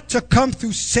had to come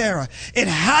through Sarah. It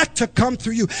had to come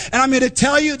through you. And I'm here to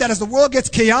tell you that as the world gets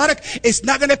chaotic, it's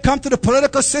not going to come through the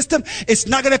political system. It's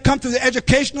not going to come through the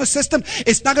educational system.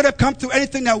 It's not going to come through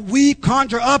anything that we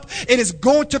conjure up. It is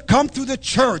going to come through the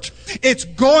church. It's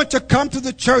going to come through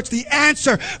the church. The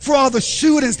answer for all the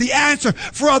shootings, the answer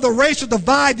for all the racial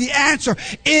divide, the answer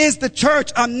is the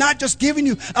church. I'm not just giving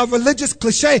you a religious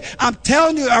cliche. I'm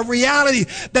telling you a reality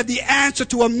that the answer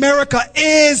to America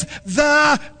is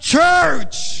the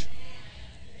church.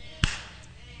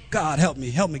 God, help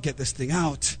me get this thing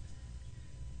out.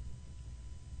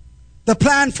 The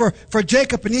plan for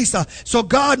Jacob and Esau. So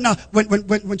God now,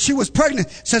 when she was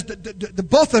pregnant, says the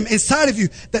both of them inside of you,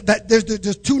 that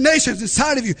there's 2 nations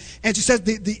inside of you. And she says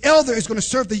the elder is going to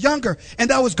serve the younger. And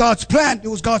that was God's plan. It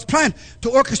was God's plan to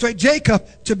orchestrate Jacob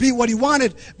to be what he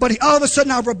wanted. But all of a sudden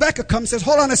now Rebecca comes and says,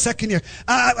 hold on a second here.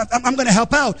 I'm going to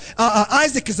help out.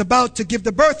 Isaac is about to give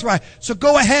the birthright. So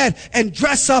go ahead and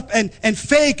dress up and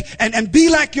fake and be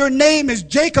like your name is.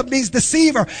 Jacob means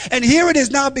deceiver. And here it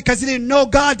is now, because he didn't know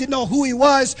God, didn't know who he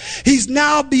was. He's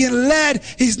now being led.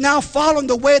 He's now following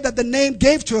the way that the name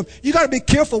gave to him. You got to be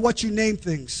careful what you name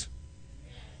things.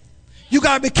 You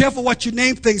got to be careful what you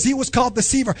name things. He was called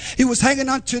deceiver. He was hanging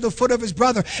on to the foot of his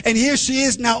brother. And here she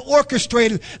is now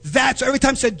orchestrating that. So every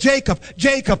time she said Jacob,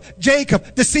 Jacob,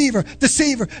 Jacob, deceiver,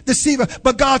 deceiver, deceiver.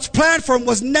 But God's plan for him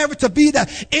was never to be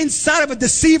that. Inside of a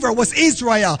deceiver was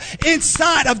Israel.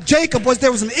 Inside of Jacob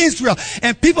there was an Israel.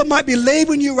 And people might be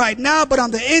labeling you right now, but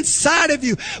on the inside of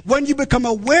you, when you become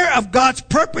aware of God's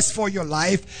purpose for your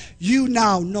life, you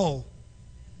now know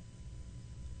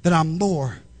that I'm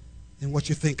more than what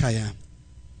you think I am.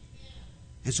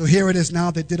 And so here it is now.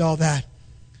 They did all that.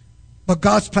 But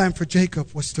God's plan for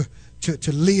Jacob was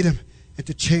to lead him and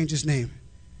to change his name.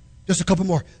 Just a couple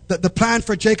more. The plan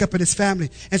for Jacob and his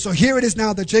family. And so here it is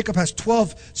now that Jacob has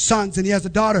 12 sons, and he has a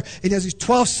daughter, and he has these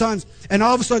 12 sons. And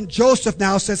all of a sudden Joseph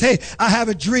now says, hey, I have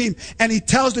a dream. And he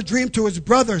tells the dream to his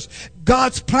brothers.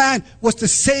 God's plan was to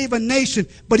save a nation,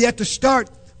 but he had to start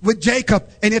with Jacob,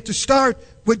 and he had to start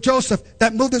with Joseph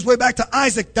that moved his way back to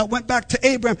Isaac, that went back to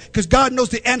Abraham, because God knows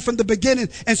the end from the beginning.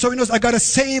 And so he knows, I got to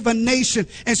save a nation.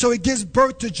 And so he gives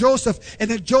birth to Joseph. And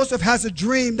then Joseph has a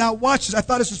dream. Now watch this. I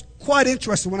thought this was quite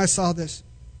interesting when I saw this.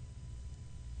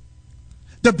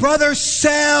 The brothers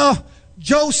sell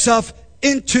Joseph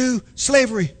into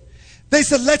slavery. They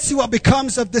said, let's see what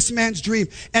becomes of this man's dream.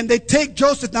 And they take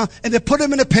Joseph now and they put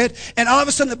him in a pit. And all of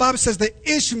a sudden the Bible says the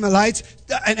Ishmaelites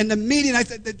and the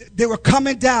Midianites, they were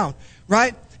coming down,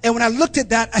 right? And when I looked at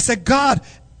that, I said, God,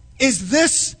 is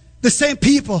this the same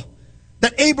people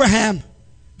that Abraham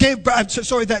gave,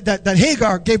 that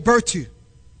Hagar gave birth to?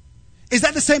 Is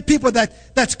that the same people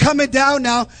that's coming down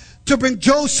now to bring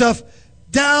Joseph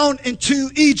down into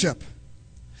Egypt?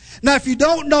 Now, if you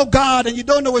don't know God and you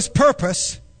don't know his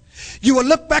purpose, you will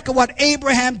look back at what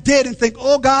Abraham did and think,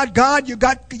 oh God,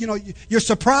 you're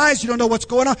surprised. You don't know what's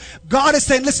going on. God is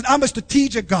saying, listen, I'm a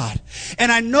strategic God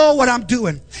and I know what I'm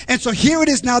doing. And so here it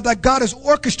is now that God has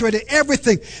orchestrated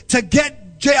everything to get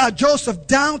Joseph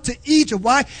down to Egypt.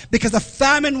 Why? Because a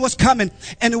famine was coming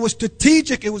and it was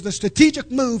strategic. It was a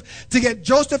strategic move to get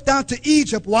Joseph down to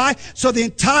Egypt. Why? So the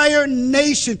entire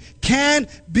nation can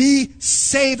be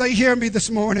saved. Are you hearing me this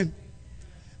morning?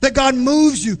 That God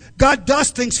moves you. God does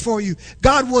things for you.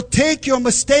 God will take your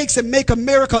mistakes and make a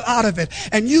miracle out of it.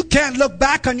 And you can't look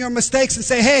back on your mistakes and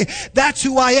say, hey, that's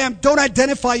who I am. Don't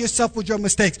identify yourself with your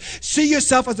mistakes. See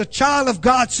yourself as a child of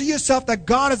God. See yourself that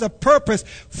God has a purpose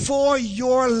for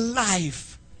your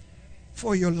life.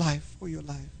 For your life. For your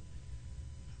life.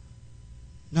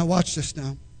 Now watch this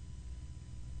now.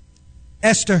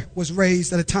 Esther was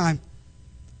raised at a time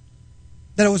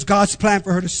that it was God's plan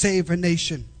for her to save her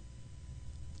nation.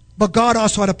 But God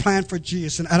also had a plan for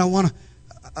Jesus. And I want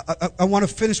to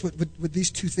finish with these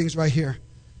two things right here.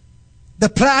 The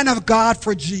plan of God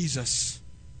for Jesus.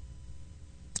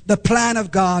 The plan of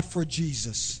God for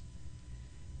Jesus.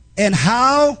 And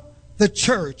how the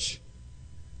church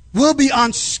will be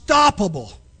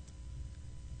unstoppable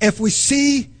if we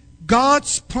see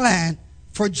God's plan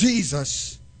for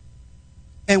Jesus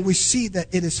and we see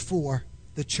that it is for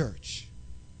the church.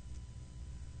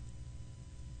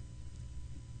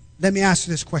 Let me ask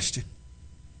you this question.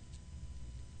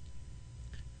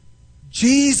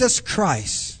 Jesus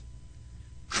Christ.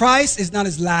 Christ is not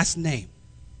his last name.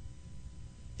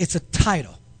 It's a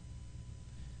title.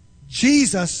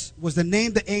 Jesus was the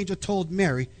name the angel told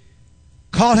Mary.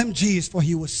 Call him Jesus, for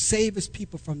he will save his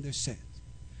people from their sins.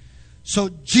 So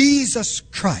Jesus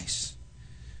Christ.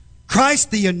 Christ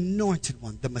the anointed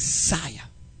one, the Messiah.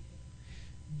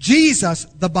 Jesus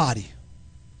the body.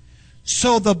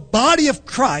 So the body of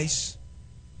Christ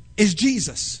is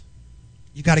Jesus.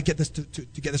 You got to get this to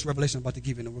get this revelation I'm about to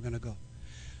give you, and we're going to go.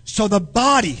 So the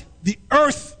body, the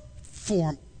earth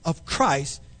form of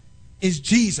Christ is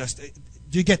Jesus. Do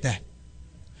you get that?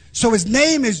 So his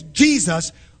name is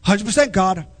Jesus, 100%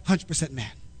 God, 100%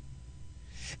 man.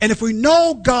 And if we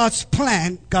know God's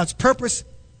plan, God's purpose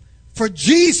for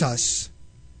Jesus,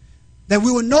 then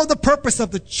we will know the purpose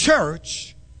of the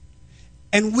church,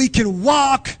 and we can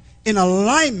walk in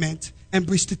alignment and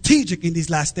be strategic in these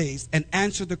last days and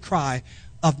answer the cry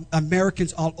of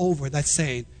Americans all over that's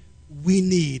saying, we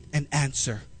need an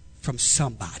answer from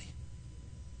somebody.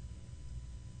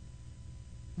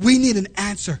 We need an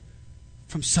answer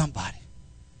from somebody.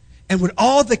 And with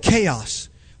all the chaos,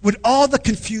 with all the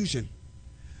confusion,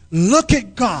 look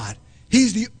at God.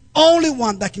 He's the only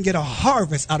one that can get a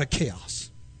harvest out of chaos.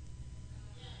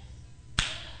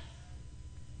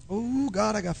 Oh,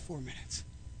 God, I got 4 minutes.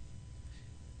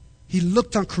 He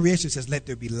looked on creation and says, let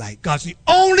there be light. God's the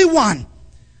only one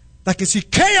that can see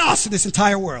chaos in this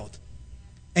entire world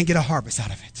and get a harvest out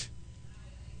of it.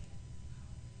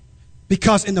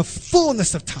 Because in the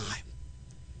fullness of time,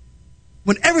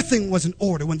 when everything was in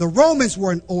order, when the Romans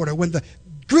were in order, when the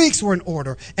Greeks were in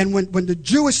order, and when the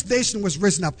Jewish nation was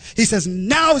risen up, he says,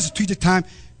 now is the strategic time.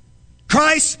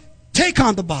 Christ, take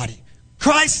on the body.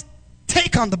 Christ,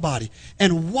 take on the body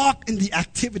and walk in the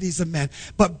activities of men.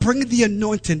 But bring the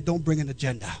anointing, don't bring an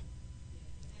agenda.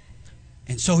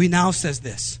 And so he now says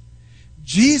this.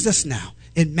 Jesus now,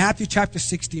 in Matthew chapter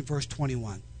 16, verse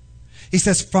 21, he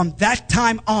says, from that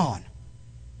time on,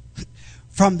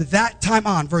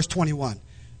 verse 21,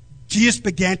 Jesus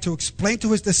began to explain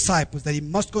to his disciples that he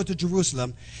must go to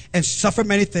Jerusalem and suffer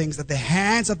many things at the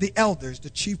hands of the elders, the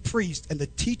chief priests, and the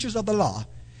teachers of the law,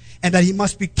 and that he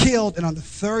must be killed and on the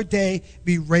third day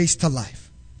be raised to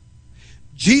life.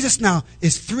 Jesus now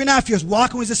is 3.5 years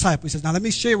walking with his disciples. He says, now let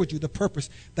me share with you the purpose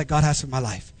that God has for my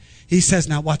life. He says,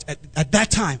 now watch, at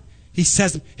that time, he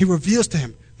says, he reveals to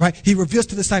him, right? He reveals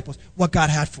to the disciples what God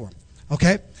had for him,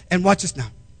 okay? And watch this now.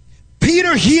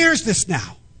 Peter hears this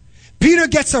now. Peter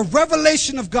gets a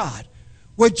revelation of God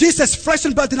where Jesus, flesh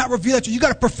and blood did not reveal it to you. You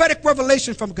got a prophetic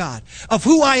revelation from God of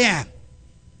who I am.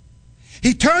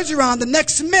 He turns around the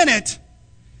next minute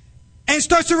and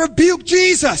starts to rebuke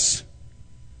Jesus.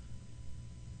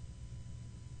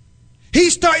 He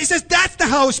says, that's not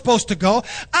how it's supposed to go.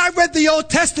 I read the Old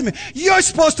Testament. You're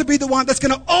supposed to be the one that's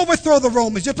going to overthrow the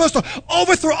Romans. You're supposed to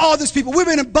overthrow all these people. We've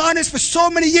been in bondage for so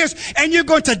many years, and you're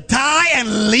going to die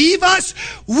and leave us?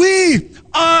 We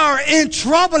are in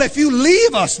trouble if you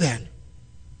leave us then.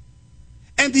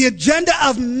 And the agenda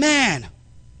of man,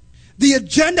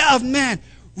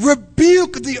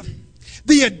 rebuke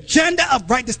the agenda of,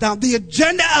 write this down, the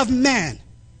agenda of man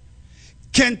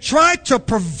can try to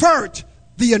pervert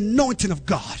the anointing of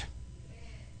God.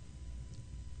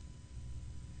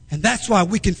 And that's why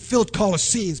we can fill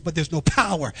Colosseums, but there's no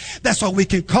power. That's why we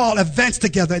can call events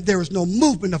together and there is no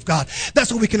movement of God.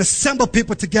 That's why we can assemble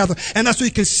people together. And that's why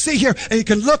you can sit here and you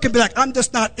can look and be like, I'm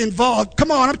just not involved.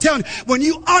 Come on, I'm telling you, when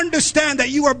you understand that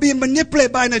you are being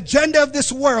manipulated by an agenda of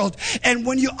this world, and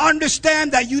when you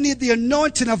understand that you need the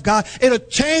anointing of God, it'll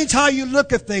change how you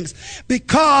look at things,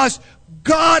 because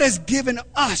God has given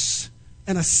us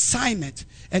an assignment,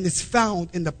 and it's found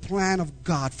in the plan of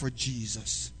God for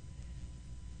Jesus.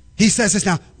 He says this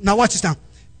now. Now watch this now.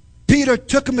 Peter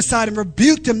took him aside and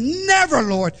rebuked him. Never,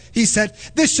 Lord, he said,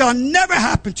 this shall never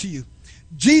happen to you.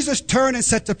 Jesus turned and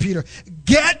said to Peter,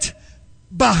 get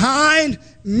behind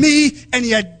me. And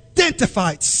he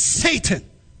identified Satan.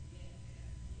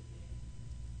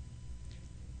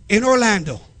 In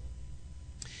Orlando,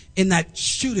 in that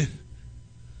shooting,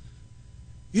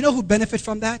 you know who benefited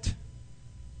from that?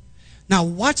 Now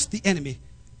watch the enemy,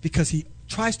 because he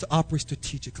tries to operate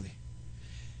strategically.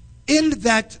 In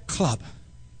that club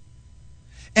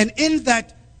and in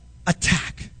that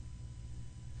attack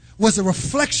was a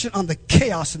reflection on the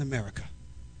chaos in America.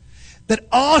 That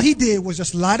all he did was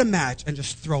just light a match and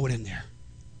just throw it in there.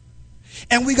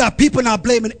 And we got people now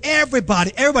blaming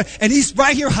everybody. And he's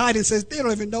right here hiding and says, they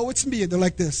don't even know it's me. And they're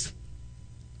like this.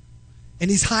 And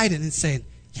he's hiding and saying,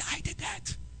 yeah, I did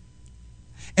that.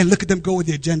 And look at them go with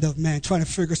the agenda of man, trying to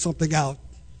figure something out.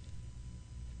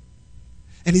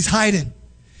 And he's hiding.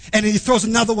 And then he throws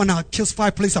another one out, kills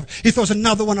 5 police officers. He throws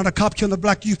another one out, a cop killing a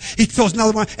black youth. He throws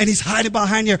another one, and he's hiding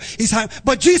behind here. He's hiding.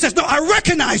 But Jesus, no, I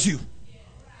recognize you.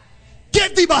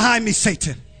 Get thee behind me,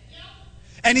 Satan.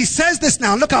 And he says this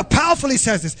now. Look how powerful he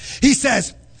says this. He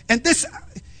says, and this,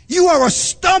 you are a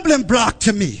stumbling block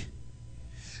to me.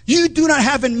 You do not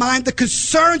have in mind the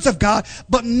concerns of God,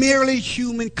 but merely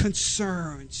human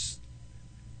concerns.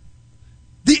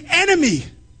 The enemy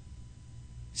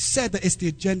said that it's the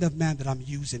agenda of man that I'm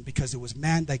using, because it was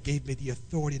man that gave me the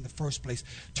authority in the first place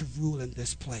to rule in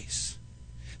this place.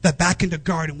 That back in the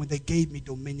garden when they gave me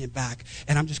dominion back,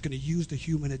 and I'm just going to use the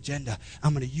human agenda.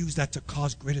 I'm going to use that to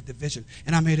cause greater division.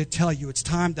 And I'm here to tell you it's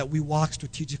time that we walk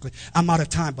strategically. I'm out of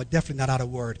time, but definitely not out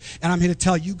of word. And I'm here to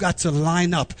tell you, you got to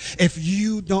line up. If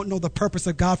you don't know the purpose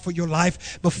of God for your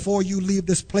life, before you leave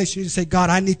this place, you need to say, God,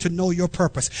 I need to know your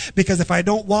purpose. Because if I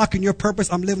don't walk in your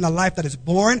purpose, I'm living a life that is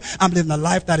boring. I'm living a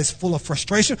life that is full of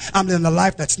frustration. I'm living a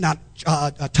life that's not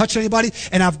touching anybody.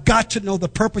 And I've got to know the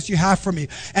purpose you have for me.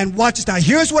 And watch this now.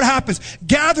 Here's what happens.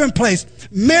 Gathering place.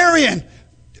 Marion.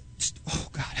 Oh,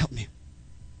 God, help me.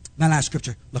 My last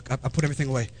scripture. Look, I put everything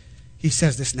away. He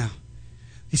says this now.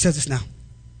 He says this now.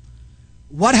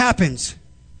 What happens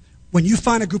when you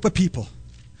find a group of people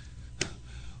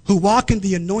who walk in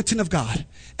the anointing of God,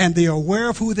 and they are aware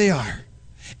of who they are,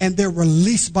 and they're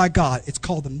released by God? It's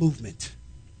called the movement.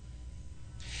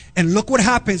 And look what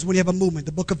happens when you have a movement,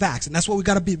 the book of Acts. And that's what we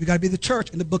got to be. We got to be the church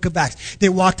in the book of Acts. They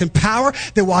walked in power,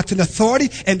 they walked in authority,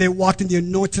 and they walked in the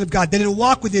anointing of God. They didn't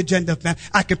walk with the agenda of man.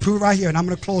 I can prove right here, and I'm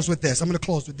going to close with this.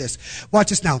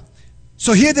 Watch this now.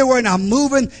 So here they were now,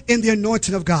 moving in the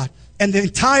anointing of God. And the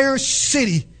entire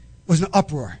city was in an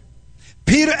uproar.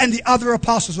 Peter and the other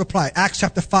apostles replied. Acts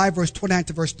chapter 5, verse 29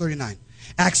 to verse 39.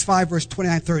 Acts 5, verse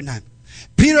 29 39.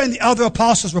 Peter and the other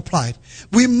apostles replied,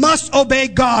 we must obey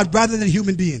God rather than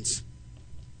human beings.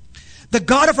 The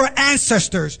God of our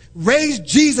ancestors raised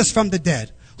Jesus from the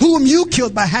dead, whom you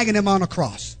killed by hanging him on a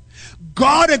cross.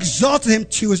 God exalted him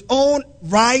to his own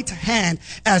right hand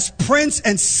as Prince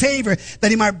and Savior,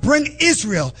 that he might bring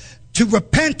Israel to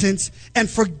repentance and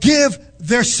forgive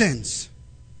their sins.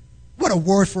 What a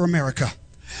word for America.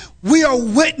 We are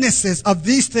witnesses of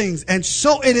these things, and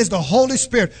so it is the Holy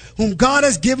Spirit, whom God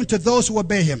has given to those who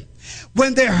obey him.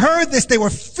 When they heard this, they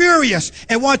were furious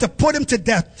and wanted to put him to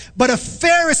death. But a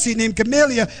Pharisee named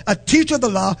Gamaliel, a teacher of the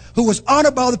law, who was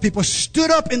honored by all the people, stood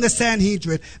up in the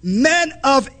Sanhedrin. Men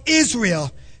of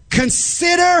Israel,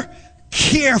 consider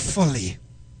carefully.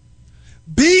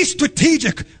 Be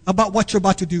strategic about what you're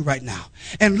about to do right now.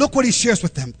 And look what he shares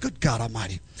with them. Good God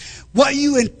Almighty. What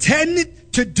you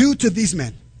intended to do to these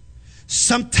men.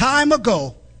 Some time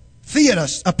ago,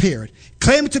 Theodos appeared,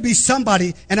 claiming to be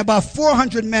somebody, and about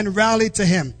 400 men rallied to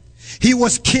him. He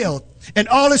was killed, and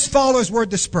all his followers were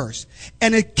dispersed.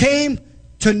 And it came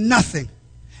to nothing.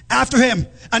 After him,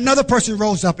 another person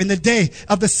rose up in the day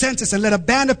of the census and led a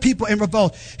band of people in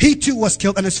revolt. He too was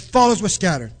killed, and his followers were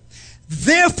scattered.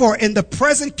 Therefore, in the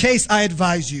present case, I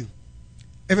advise you.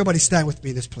 Everybody stand with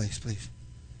me in this place, please.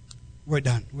 We're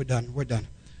done. We're done. We're done.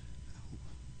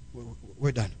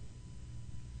 We're done.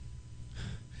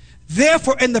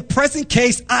 Therefore, in the present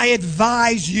case, I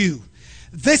advise you.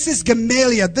 This is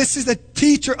Gamaliel. This is the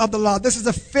teacher of the law. This is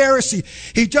a Pharisee.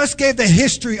 He just gave the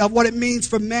history of what it means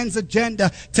for men's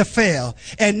agenda to fail.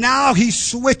 And now he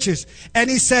switches and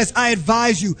he says, I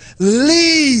advise you,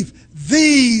 leave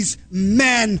these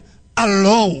men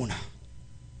alone.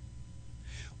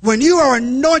 When you are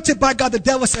anointed by God, the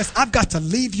devil says, I've got to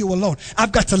leave you alone.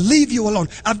 I've got to leave you alone.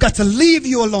 I've got to leave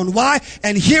you alone. Why?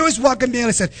 And here is what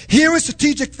Gamaliel said. Here is a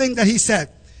strategic thing that he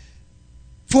said.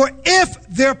 For if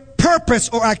their purpose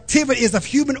or activity is of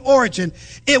human origin,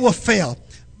 it will fail.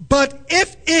 But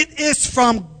if it is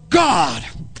from God,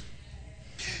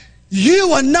 you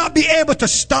will not be able to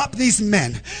stop these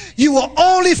men. You will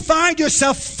only find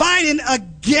yourself fighting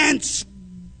against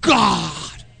God.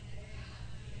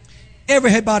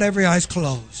 Every head bowed, every eyes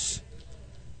closed.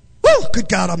 Woo! Good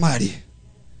God Almighty.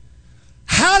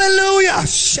 Hallelujah.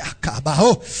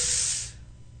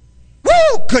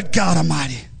 Woo! Good God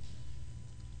Almighty.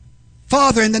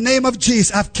 Father, in the name of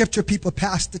Jesus, I've kept your people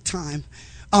past the time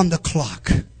on the clock.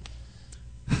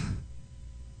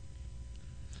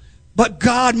 But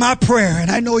God, my prayer,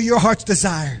 and I know your heart's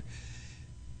desire,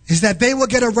 is that they will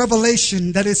get a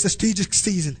revelation that it's a strategic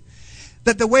season.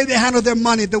 That the way they handle their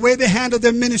money, the way they handle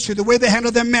their ministry, the way they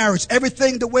handle their marriage,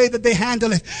 everything the way that they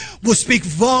handle it will speak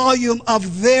volume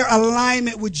of their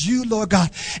alignment with you, Lord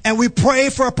God. And we pray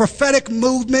for a prophetic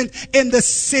movement in the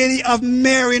city of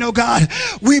Marion, oh God.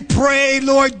 We pray,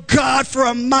 Lord God, for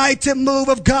a mighty move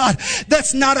of God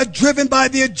that's not driven by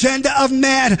the agenda of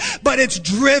man, but it's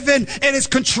driven, it is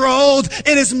controlled,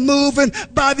 it is moving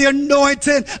by the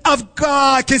anointing of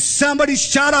God. Can somebody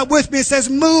shout out with me and says,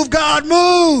 move, God,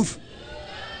 move.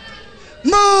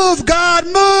 Move, God,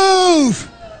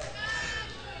 move.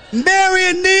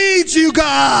 Marion needs you,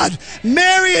 God.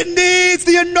 Marion needs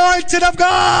the anointing of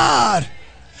God.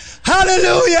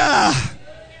 Hallelujah.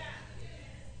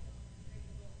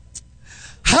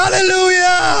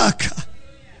 Hallelujah.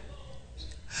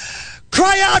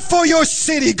 Cry out for your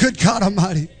city, good God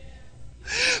Almighty.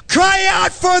 Cry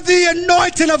out for the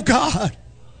anointing of God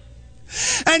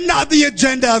and not the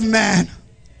agenda of man.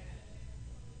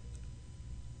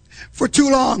 For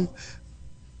too long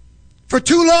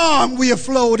we have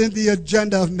flowed in the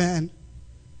agenda of man.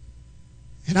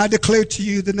 And I declare to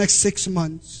you the next 6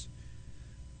 months,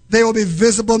 there will be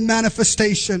visible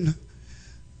manifestation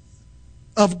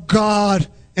of God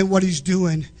and what he's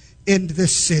doing in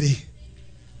this city.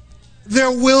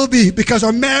 There will be, because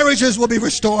our marriages will be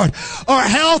restored. Our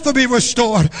health will be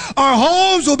restored. Our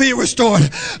homes will be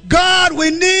restored. God, we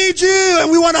need you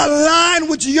and we want to align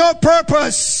with your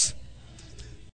purpose.